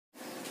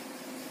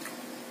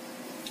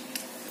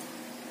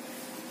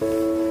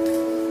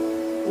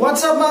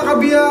What's up mga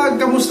kabiyag?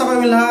 Kamusta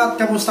kayo lahat?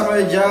 Kamusta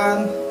kayo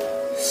dyan?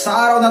 Sa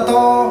araw na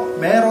to,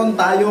 meron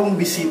tayong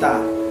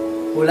bisita.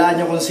 Hulaan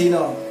nyo kung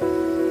sino.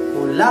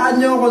 Hulaan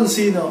nyo kung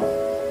sino.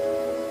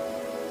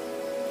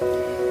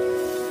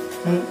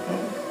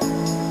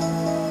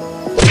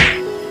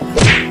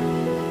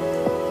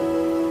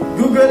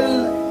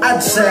 Google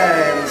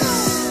AdSense.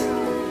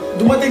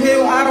 Dumating na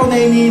yung araw na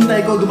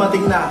hinihintay ko.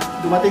 Dumating na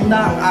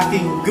ang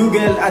aking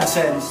Google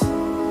AdSense.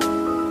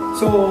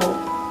 So,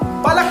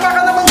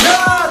 palakpakan naman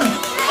dyan!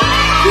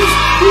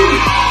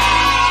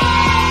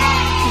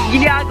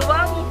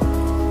 Ginagawa mo?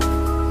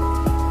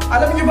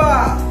 Alam niyo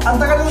ba, ang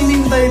tagal nang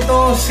hinihintay ito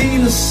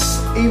since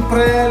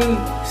April,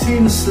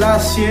 since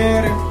last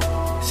year.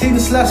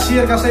 Since last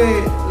year kasi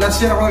last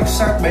year ako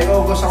nag-start, by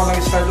August ako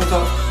nag-start ito,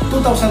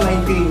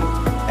 2019.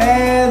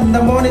 And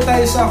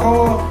na-monetize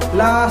ako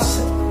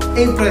last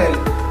April.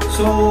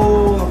 So,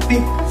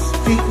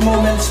 peak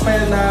moments pa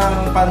yun ng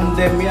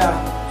pandemya.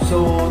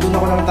 So, doon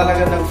ako lang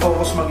talaga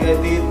nag-focus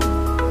mag-edit,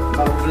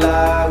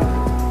 mag-vlog.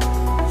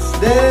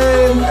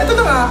 Then, ito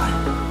na nga,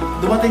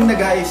 dumating na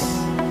guys.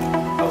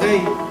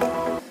 Okay.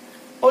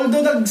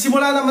 Although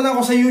nagsimula naman ako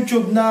sa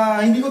YouTube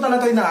na hindi ko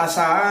talaga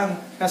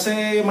inaasahan.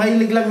 Kasi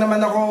mahilig lang naman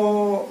ako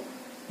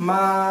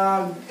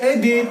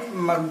mag-edit,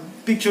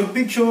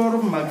 mag-picture-picture,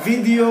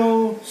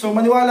 mag-video. So,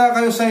 maniwala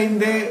kayo sa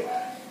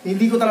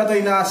hindi ko talaga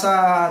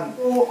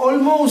inaasahan.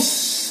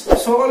 Almost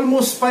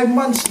 5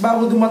 months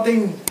bago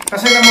dumating.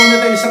 Kasi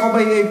na-monetize ako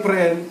by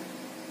April.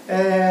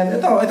 And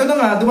ito na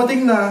nga,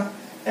 dumating na.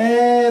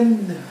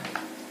 And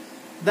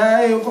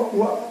dahil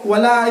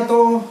wala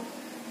ito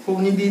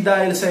kung hindi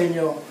dahil sa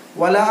inyo.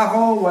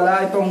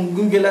 Wala itong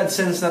Google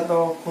AdSense na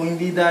to kung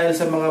hindi dahil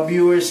sa mga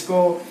viewers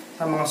ko,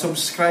 sa mga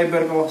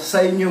subscriber ko,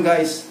 sa inyo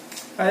guys.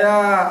 Kaya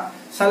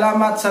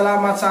salamat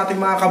sa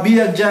ating mga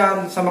kabiyag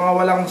dyan, sa mga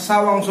walang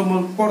sawang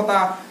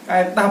sumuporta,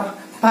 kahit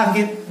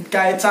pangit,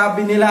 kahit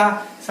sabi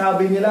nila,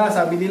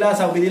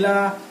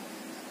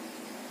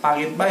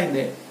 pangit ba?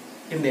 Hindi.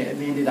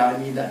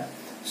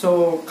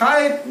 So,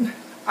 kahit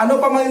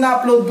ano pa man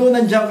na-upload ko,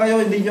 nandiyan kayo,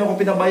 hindi nyo ako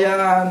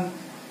pinabayaan.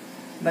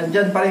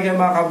 Nandyan pa rin kayo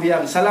mga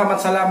kabiyag. Salamat.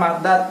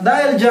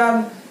 Dahil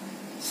dyan,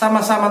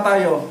 sama-sama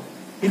tayo.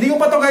 Hindi ko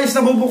pa to guys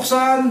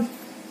nabubuksan.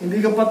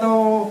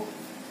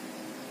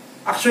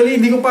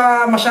 Actually, hindi ko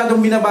pa masyadong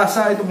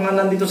binabasa itong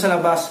mga nandito sa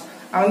labas.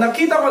 Ang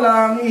nakita ko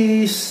lang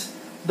is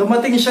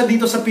dumating siya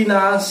dito sa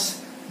Pinas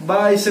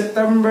by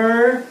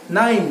September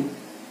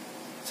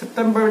 9.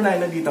 September 9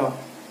 na dito.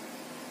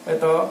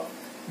 Ito.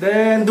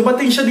 Then,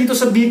 dumating siya dito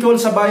sa Bicol,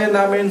 sa bayan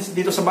namin,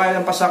 dito sa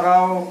bayan ng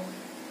Pasakaw.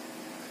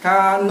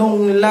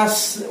 Nung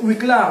last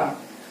week lang,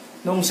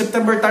 nung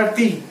September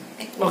 30.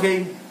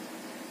 Okay?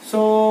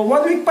 So,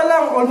 1 week pa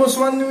lang,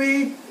 almost 1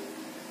 week,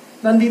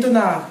 nandito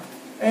na.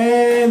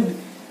 And,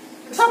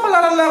 sa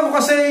palaran lang ko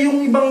kasi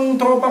yung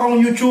ibang tropa kong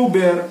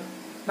YouTuber,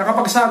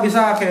 nakapagsabi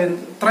sa akin,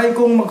 try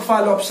kong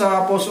mag-follow up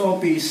sa post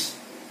office.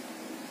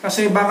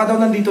 Kasi baka daw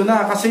nandito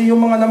na. Kasi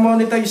yung mga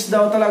na-monetize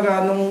daw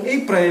talaga nung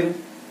April,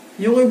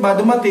 yung iba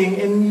dumating,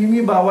 and yung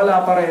iba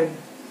wala pa rin.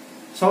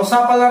 So,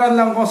 sa palaran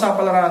lang ko,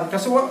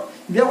 Kasi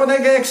hindi ako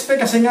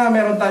nag-expect kasi nga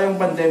meron tayong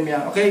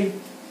pandemya. Okay?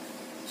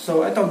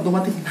 So, ito,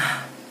 dumating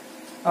na.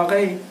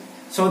 Okay?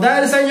 So,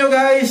 dahil sa inyo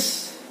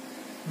guys,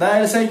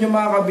 dahil sa inyo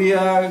mga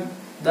kabiyag,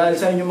 dahil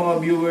sa inyo mga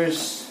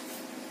viewers,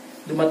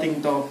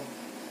 dumating to.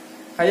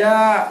 Kaya,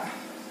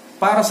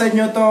 para sa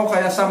inyo to,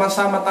 kaya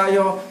sama-sama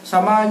tayo,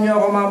 samahan nyo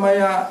ako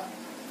mamaya,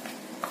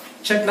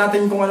 check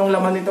natin kung anong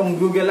laman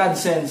nitong Google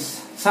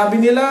AdSense.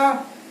 Sabi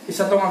nila,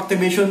 isa tong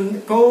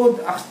activation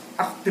code,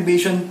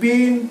 activation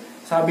pin.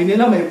 Sabi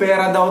nila may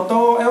pera daw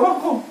to. Ewan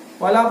ko,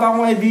 wala pa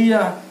akong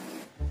idea.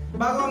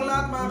 Bago ang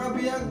lahat mga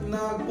kabiyag,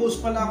 nag-post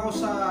pala ako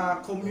sa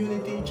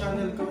community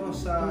channel ko,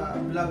 sa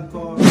vlog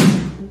ko,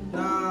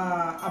 na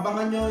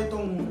abangan nyo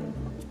itong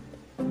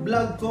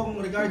vlog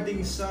kong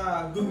regarding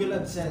sa Google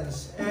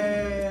AdSense.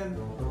 And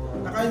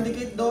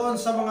naka-indicate doon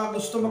sa mga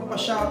gusto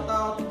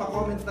magpa-shoutout,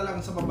 pa-comment na lang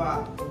sa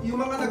baba.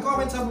 Yung mga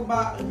nag-comment sa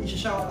baba,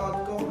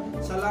 i-shoutout ko.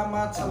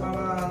 Salamat sa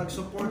mga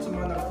nag-support, sa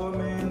mga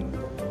nag-comment.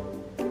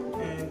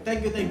 And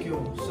thank you.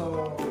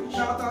 So,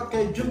 shoutout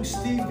kay Jugs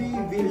TV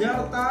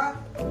Villarta.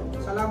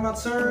 Salamat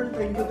sir,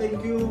 thank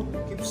you.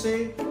 Keep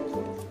safe.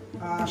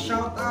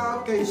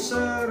 Shoutout kay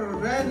Sir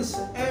Renz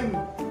M.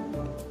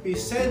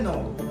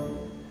 Piceno.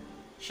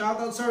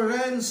 Shoutout Sir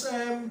Renz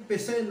M.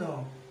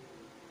 Piceno.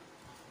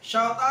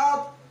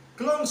 Shoutout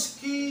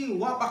Klonsky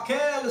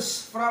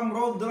Wapakels from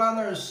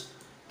Roadrunners.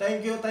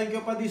 Thank you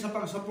pa di sa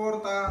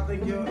pagsuporta.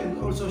 Thank you. And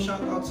also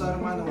shoutout sa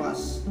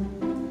Hermanoas.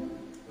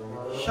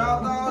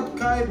 Shoutout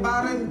kay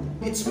Baren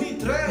It's Me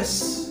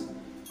Tres.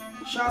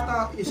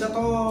 Shoutout, isa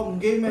tong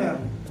gamer,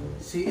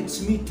 si It's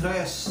Me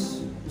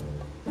Tres.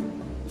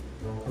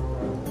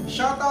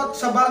 Shoutout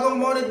sa bagong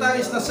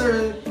monetize na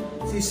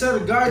si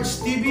Sir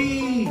Guards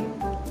TV.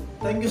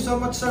 Thank you so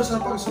much sir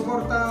sa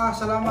pagsuporta.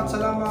 Salamat.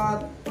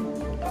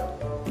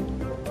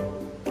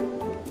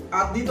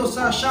 At dito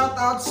sa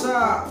shoutout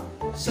sa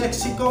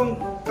sexy kong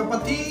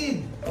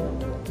kapatid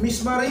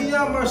Miss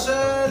Maria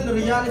Marcel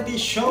Reality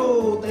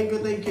Show. Thank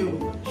you, thank you.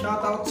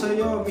 Shout out sa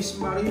iyo, Miss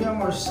Maria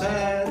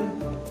Marcel.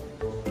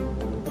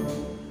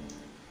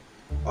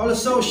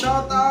 Also,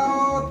 shout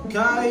out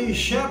kay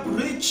Chef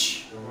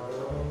Rich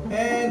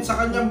and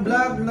sa kanyang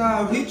vlog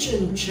na Rich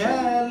and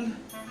Chell.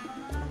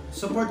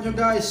 Support nyo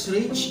guys,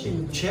 Rich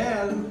and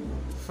Chell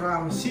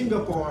from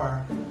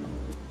Singapore.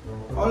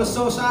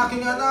 Also sa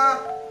aking anak,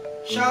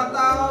 shout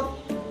out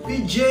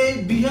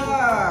PJ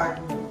Bihag.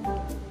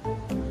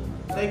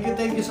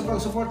 Thank you sa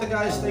pag-support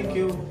guys, thank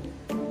you.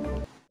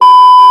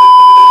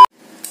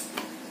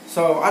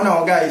 So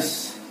ano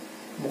guys,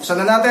 buksan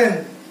na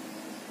natin.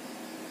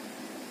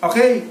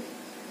 Okay,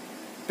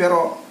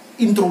 pero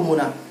intro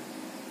muna.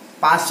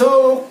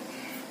 Pasok!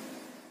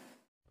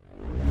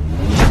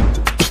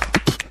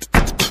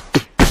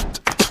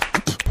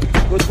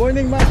 Good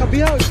morning mga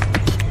kabihag!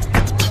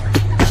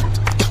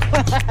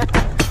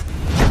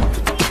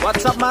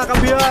 What's up mga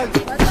kabihag?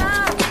 What's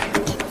up?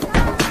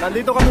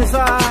 Nandito kami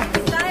sa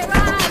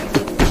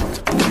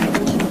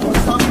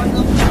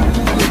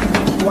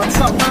What's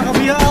up mga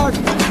kabihag?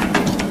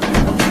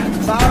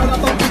 Sa araw na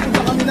to,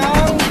 pupunta kami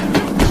ng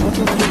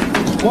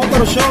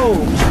motor show.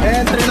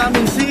 Entry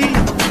namin si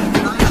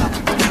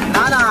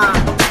Nana.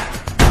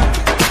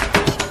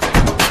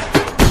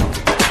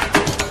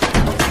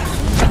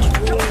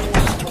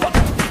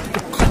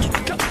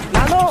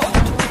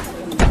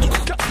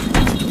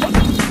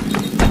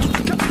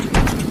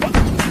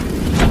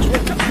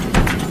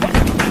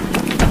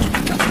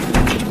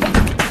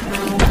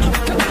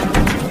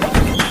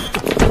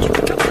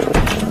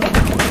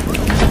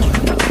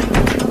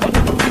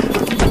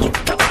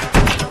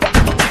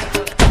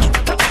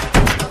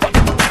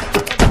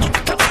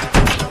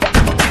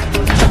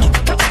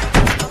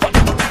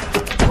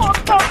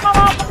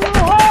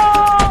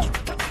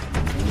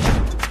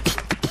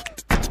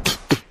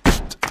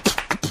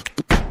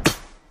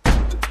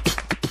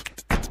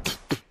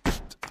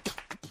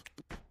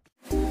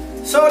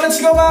 So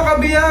let's go mga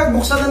kabihag,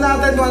 buksan na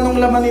natin kung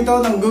anong laman nito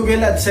ng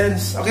Google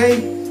AdSense,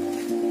 okay?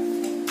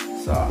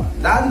 So,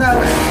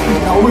 dahan-dahan,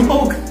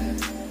 nahulog.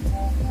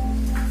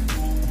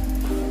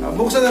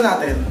 Buksan na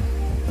natin.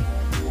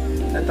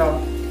 Ito.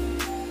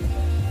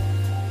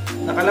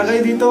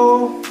 Nakalagay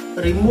dito,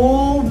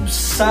 remove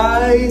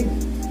side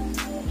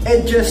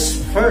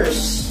edges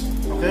first.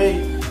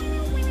 Okay?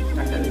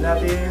 Tanggalin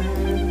natin.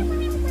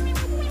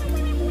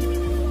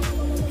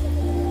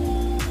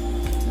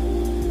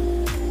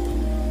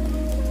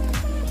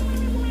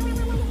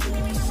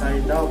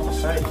 Side daw,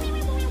 side.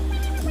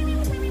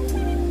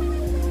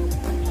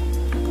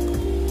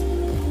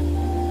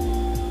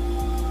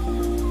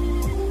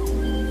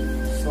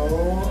 So,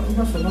 ano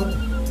ba sunod?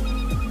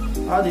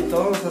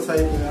 Dito sa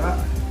side nga.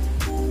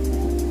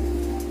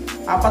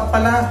 Apat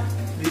pala.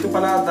 Dito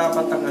pala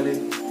dapat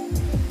tanggalin.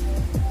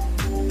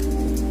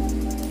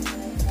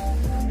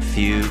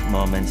 Few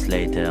moments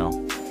later.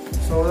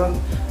 So,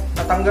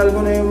 natanggal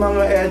ko na yung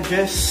mga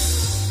edges.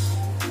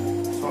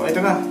 So, ito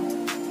na.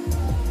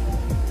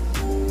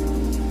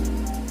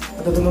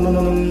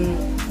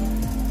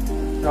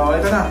 No,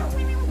 ito na.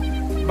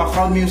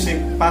 Background music.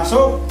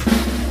 Pasok!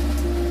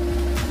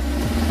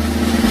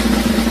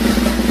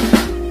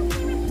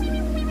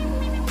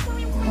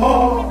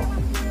 Oh!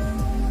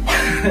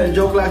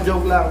 joke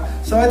lang.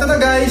 So, ito na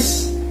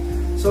guys.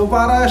 So,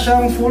 para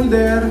siyang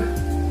folder.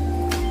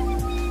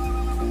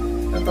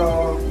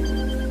 Ito.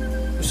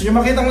 Gusto nyo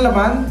makita ang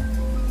laman?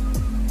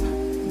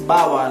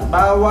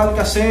 Bawal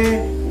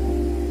kasi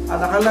ang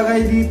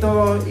nakalagay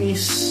dito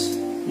is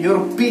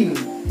your pin.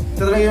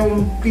 Ito talaga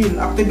yung pin,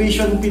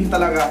 activation pin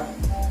talaga.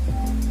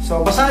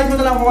 So, basahin ko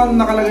na lang kung ano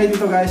nakalagay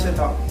dito guys.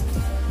 Ito.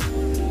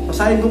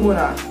 Basahin ko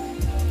muna.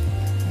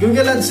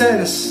 Google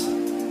AdSense.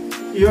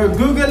 Your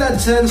Google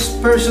AdSense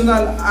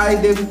personal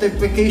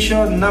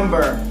identification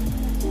number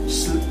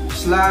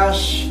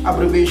 /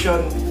 abbreviation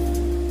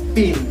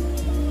pin.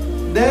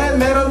 Then,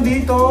 meron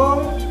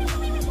dito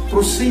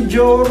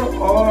procedure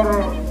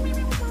or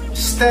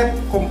step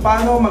kung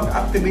paano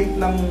mag-activate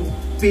ng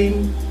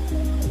pin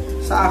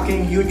sa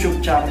aking YouTube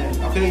channel.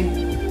 Okay?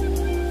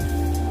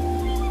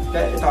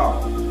 Kaya ito,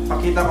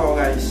 pakita ko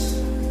guys.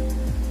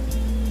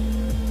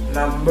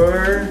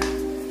 Number.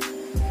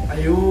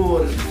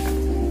 Ayun.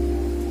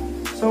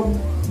 So,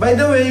 by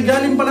the way,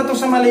 galing pala to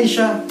sa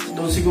Malaysia.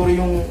 Doon siguro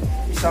yung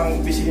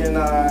isang opisina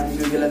na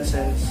Google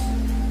AdSense.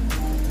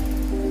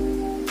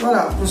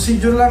 Wala,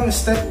 procedure lang.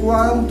 Step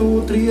 1,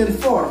 2, 3, and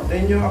 4.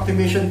 Then yung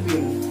activation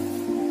pin.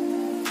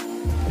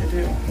 Ito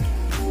yun.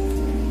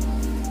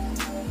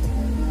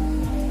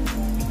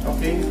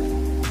 Okay.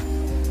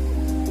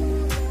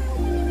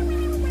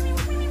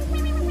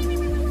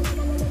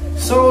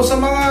 So sa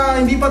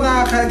mga hindi pa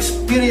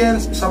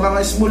nakaka-experience, sa mga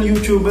small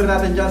YouTuber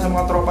natin dyan, sa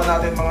mga tropa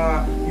natin, mga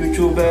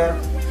YouTuber,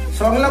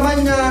 so ang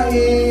laman niya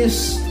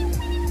is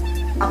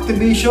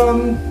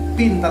activation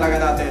pin talaga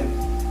natin.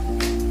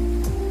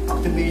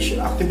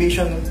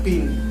 Activation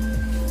pin.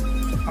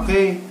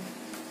 Okay.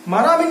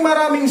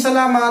 Maraming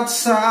salamat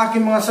sa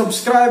aking mga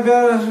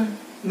subscriber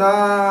na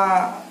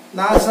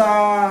nasa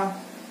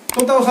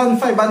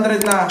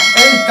 2,500 na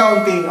and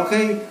counting,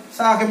 okay?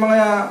 Sa aking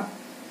mga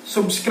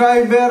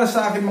subscriber,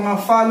 sa aking mga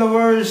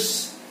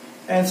followers,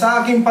 and sa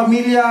aking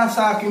pamilya,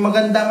 sa aking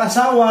magandang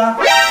asawa,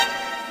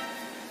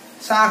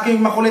 sa aking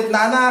makulit na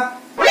anak,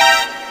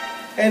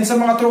 and sa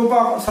mga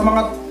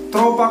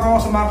tropa ko,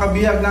 sa mga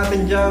kabihag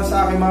natin dyan,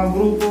 sa aking mga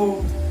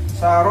grupo,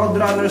 sa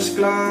Roadrunners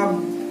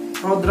Club,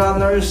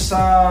 Roadrunners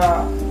sa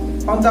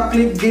Honda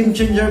Clip, Game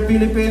Changer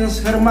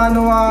Philippines,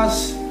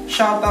 Hermanoas,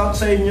 shoutout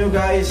sa inyo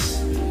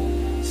guys.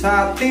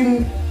 Sa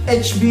Team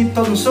HB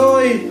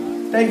Tonsoy,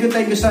 thank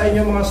you sa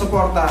inyo mga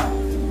suporta.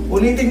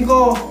 Ulitin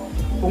ko,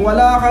 kung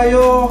wala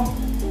kayo,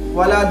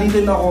 wala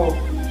dito ako.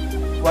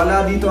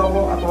 Wala dito ako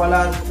at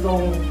wala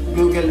itong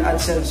Google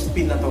AdSense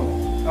Pin na to.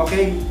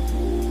 Okay?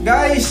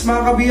 Guys,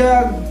 mga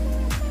kabiyag,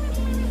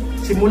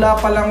 simula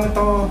pa lang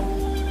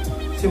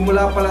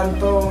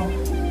to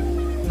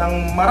ng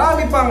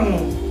marami pang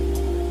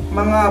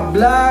mga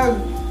vlog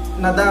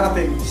na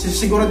darating.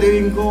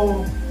 Sisiguraduhin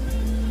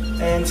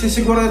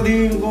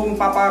kong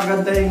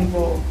papagandahin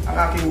ko ang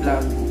aking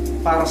vlog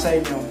para sa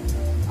inyo.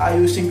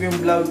 Ayusin ko yung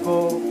vlog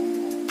ko,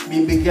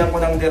 bibigyan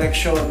ko ng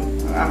direksyon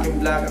ang aking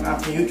vlog, ang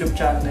aking YouTube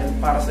channel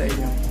para sa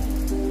inyo.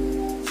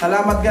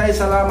 Salamat guys,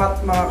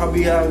 salamat mga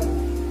kabihag.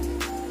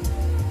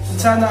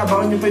 Sana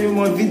abangan nyo pa yung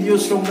mga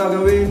videos kong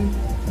gagawin,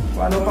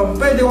 kung ano pa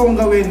pwede kong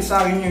gawin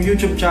sa aking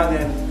YouTube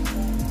channel.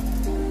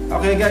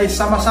 Okay guys,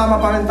 sama-sama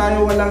pa rin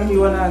tayo, walang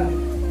iwanan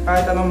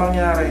kahit anong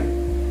mangyari.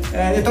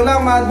 And ito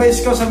lang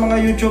ma-advise ko sa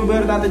mga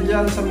YouTuber natin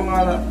dyan, sa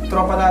mga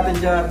tropa natin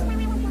dyan.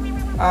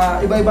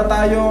 Iba-iba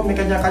tayo, may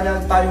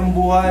kanya-kanya tayong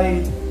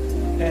buhay.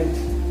 And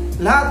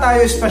lahat tayo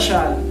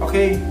special,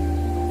 okay?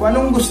 Kung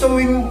anong gusto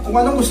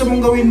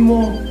mong gawin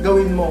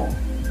mo.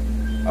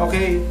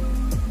 Okay?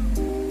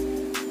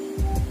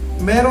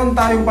 Meron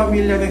tayong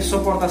pamilya na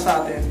nagsusuporta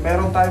sa atin.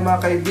 Meron tayong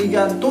mga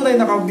kaibigan, tunay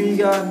na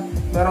kaibigan.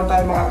 Meron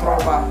tayong mga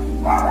tropa.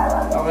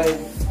 Okay?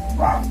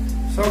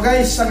 So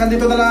guys, hanggang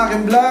dito na lang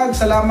aking vlog.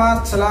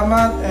 Salamat,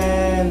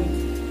 and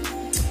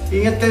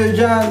ingat kayo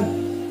dyan.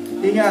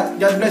 Ingat.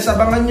 God bless.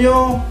 Abangan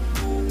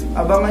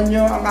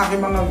nyo ang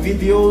aking mga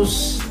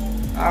videos,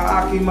 ang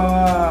aking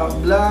mga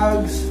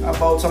vlogs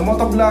about sa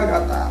motovlog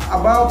at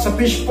about sa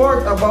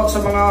fishport, about sa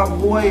mga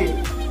buhay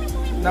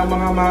ng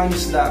mga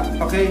mangingisda.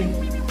 Okay?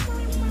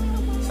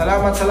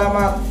 Salamat.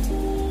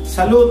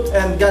 Salute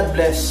and God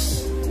bless.